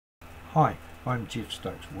Hi, I'm Jeff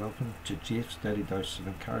Stokes. Welcome to Jeff's Daily Dose of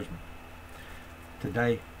Encouragement.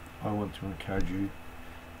 Today I want to encourage you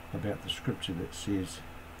about the scripture that says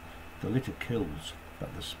the letter kills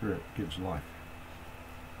but the spirit gives life.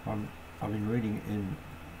 I've been reading in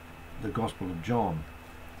the Gospel of John,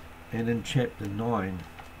 and in chapter 9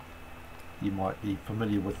 you might be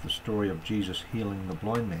familiar with the story of Jesus healing the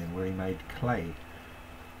blind man, where he made clay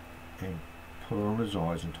and put it on his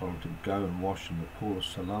eyes and told him to go and wash in the pool of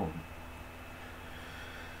Siloam.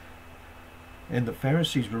 And the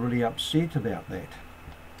Pharisees were really upset about that,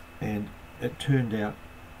 and it turned out,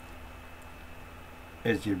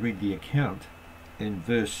 as you read the account in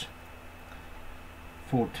verse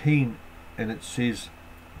 14, and it says,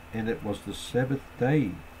 and it was the Sabbath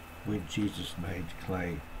day when Jesus made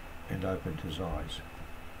clay and opened his eyes.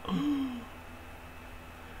 And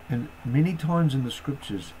many times in the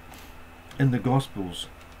scriptures, in the Gospels,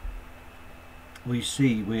 we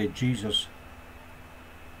see where Jesus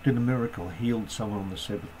did a miracle, healed someone on the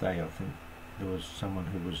Sabbath day. I think there was someone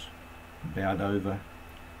who was bowed over,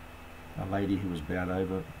 a lady who was bowed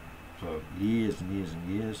over for years and years and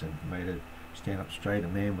years, and made her stand up straight, a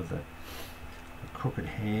man with a crooked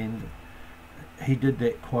hand. He did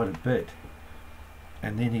that quite a bit,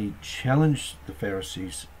 and then he challenged the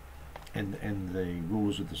Pharisees and the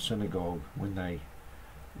rulers of the synagogue when they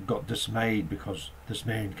got dismayed because this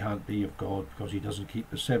man can't be of God because he doesn't keep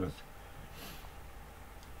the Sabbath.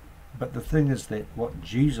 But the thing is that what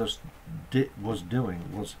Jesus was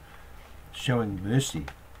doing was showing mercy,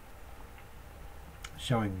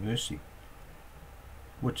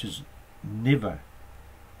 which is never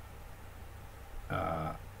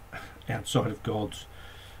outside of God's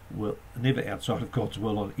will, never outside of God's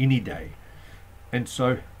will on any day. And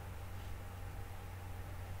so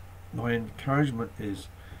my encouragement is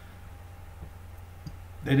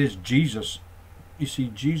that as Jesus, you see,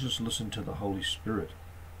 Jesus listened to the Holy Spirit.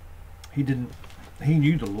 He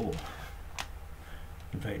knew the law.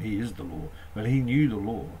 In fact, he is the law. But he knew the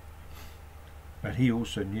law. But he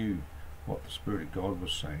also knew what the Spirit of God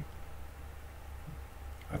was saying.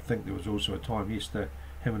 I think there was also a time, yes, him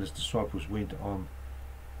and his disciples went on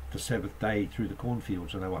the Sabbath day through the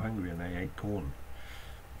cornfields, and they were hungry and they ate corn.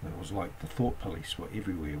 And it was like the thought police were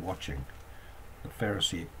everywhere watching, the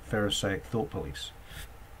Pharisaic thought police.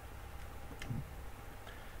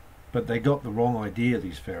 But they got the wrong idea,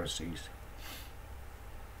 these Pharisees,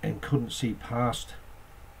 and couldn't see past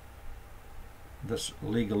this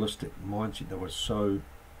legalistic mindset. They were so,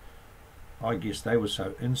 I guess they were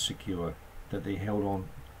so insecure that they held on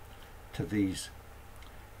to these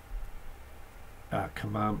the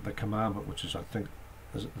commandment, which is, I think,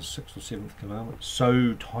 is it the 6th or 7th commandment,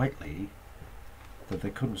 so tightly that they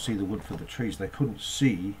couldn't see the wood for the trees. They couldn't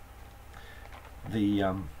see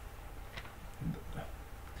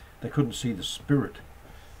they couldn't see the spirit,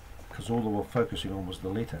 because all they were focusing on was the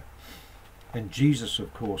letter. And Jesus,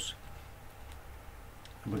 of course,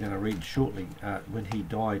 we're going to read shortly, when he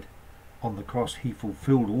died on the cross, he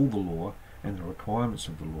fulfilled all the law and the requirements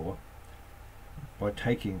of the law by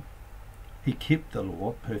he kept the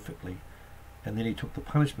law perfectly, and then he took the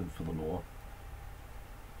punishment for the law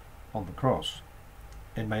on the cross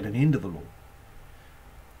and made an end of the law.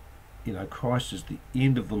 You know, Christ is the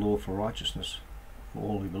end of the law for righteousness for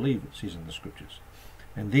all who believe, it says in the scriptures.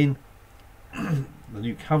 And then the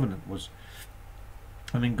new covenant was,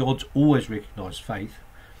 I mean, God's always recognized faith,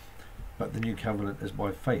 but the new covenant is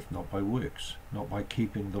by faith, not by works, not by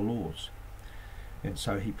keeping the laws. And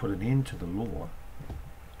so he put an end to the law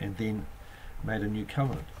and then made a new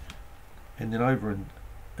covenant. And then over in,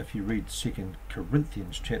 if you read 2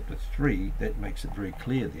 Corinthians chapter 3, that makes it very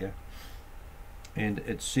clear there. And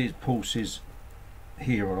it says, Paul says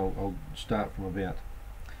here, and I'll start from about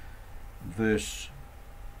verse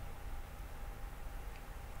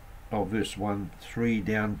 1:3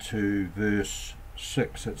 down to verse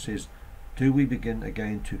 6. It says, do we begin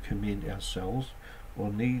again to commend ourselves,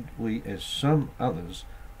 or need we, as some others,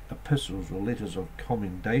 epistles or letters of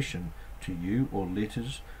commendation to you, or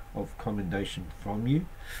letters of commendation from you?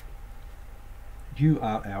 You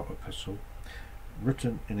are our epistle,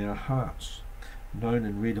 written in our hearts, known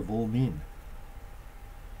and read of all men.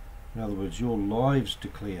 In other words, your lives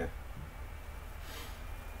declare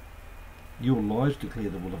the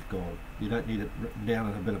will of God. You don't need it written down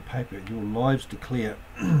on a bit of paper. Your lives declare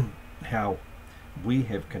how we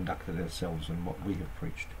have conducted ourselves and what we have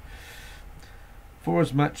preached. For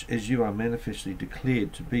as much as you are manifestly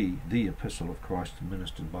declared to be the epistle of Christ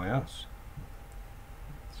administered by us.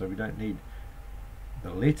 So we don't need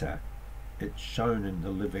the letter, it's shown in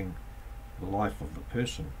the living life of the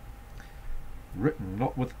person. Written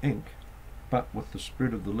not with ink, but with the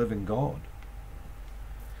Spirit of the living God.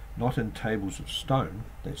 Not in tables of stone,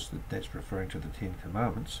 that's referring to the Ten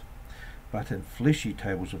Commandments, but in fleshy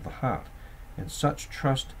tables of the heart. And such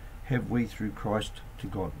trust have we through Christ to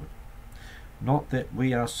Godward. Not that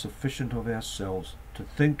we are sufficient of ourselves to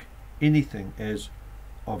think anything as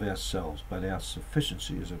of ourselves, but our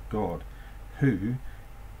sufficiency is of God, who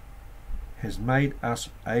has made us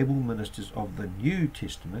able ministers of the New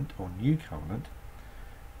Testament or New Covenant,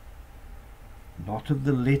 not of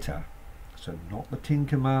the letter, so not the Ten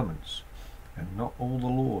Commandments and not all the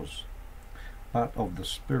laws, but of the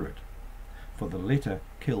Spirit. For the letter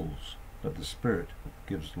kills, but the Spirit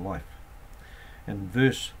gives life. In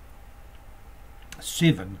verse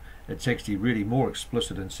 7, it's actually really more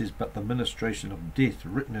explicit and says, but the ministration of death,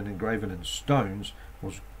 written and engraven in stones,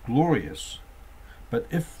 was glorious. But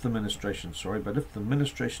if the ministration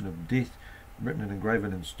of death, written and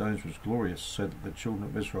engraven in stones, was glorious, so that the children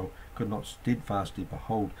of Israel could not steadfastly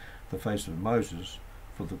behold the face of Moses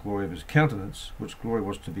for the glory of his countenance, which glory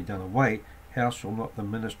was to be done away, how shall not the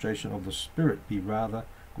ministration of the Spirit be rather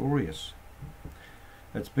glorious?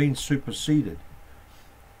 It's been superseded.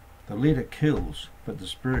 The letter kills, but the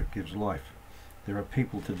Spirit gives life. There are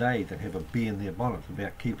people today that have a bee in their bonnet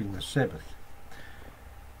about keeping the Sabbath.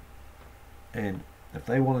 And if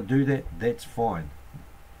they want to do that, that's fine.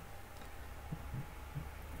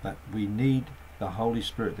 But we need the Holy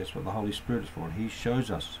Spirit. That's what the Holy Spirit is for. And He shows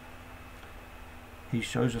us. He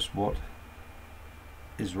shows us what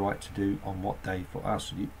is right to do on what day for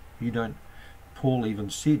us. You don't. Paul even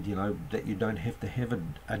said, that you don't have to have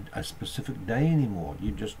a specific day anymore.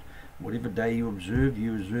 You just, whatever day you observe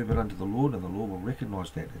it unto the Lord, and the Lord will recognize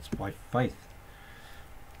that. It's by faith,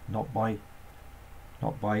 not by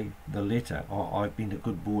the letter. Oh, I've been a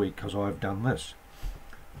good boy because I've done this.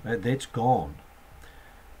 That's gone.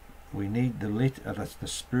 We need the letter. That's the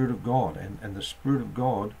Spirit of God, and the Spirit of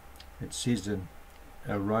God. It says in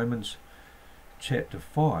Romans chapter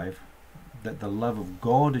 5 that the love of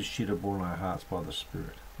God is shed abroad in our hearts by the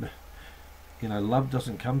Spirit. Love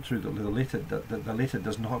doesn't come through the letter. The letter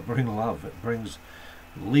does not bring love. It brings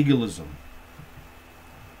legalism.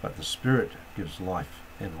 But the Spirit gives life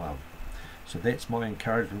and love. So that's my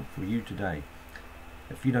encouragement for you today.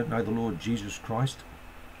 If you don't know the Lord Jesus Christ,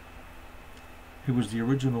 who was the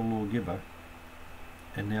original lawgiver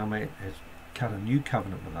and now has cut a new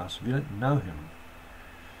covenant with us, if you don't know Him,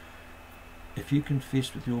 if you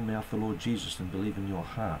confess with your mouth the Lord Jesus and believe in your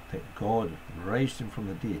heart that God raised Him from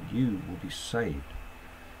the dead, you will be saved.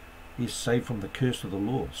 He is saved from the curse of the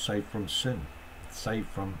law, saved from sin, saved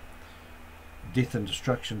from death and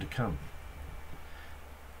destruction to come.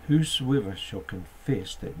 Whosoever shall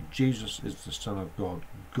confess that Jesus is the Son of God,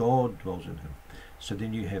 God dwells in him. So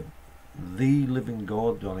then you have the living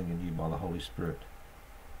God dwelling in you by the Holy Spirit.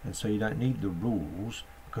 And so you don't need the rules,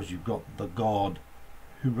 because you've got the God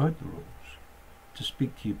who wrote the rules to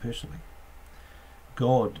speak to you personally.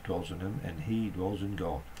 God dwells in him and He dwells in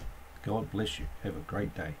God. God bless you. Have a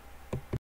great day.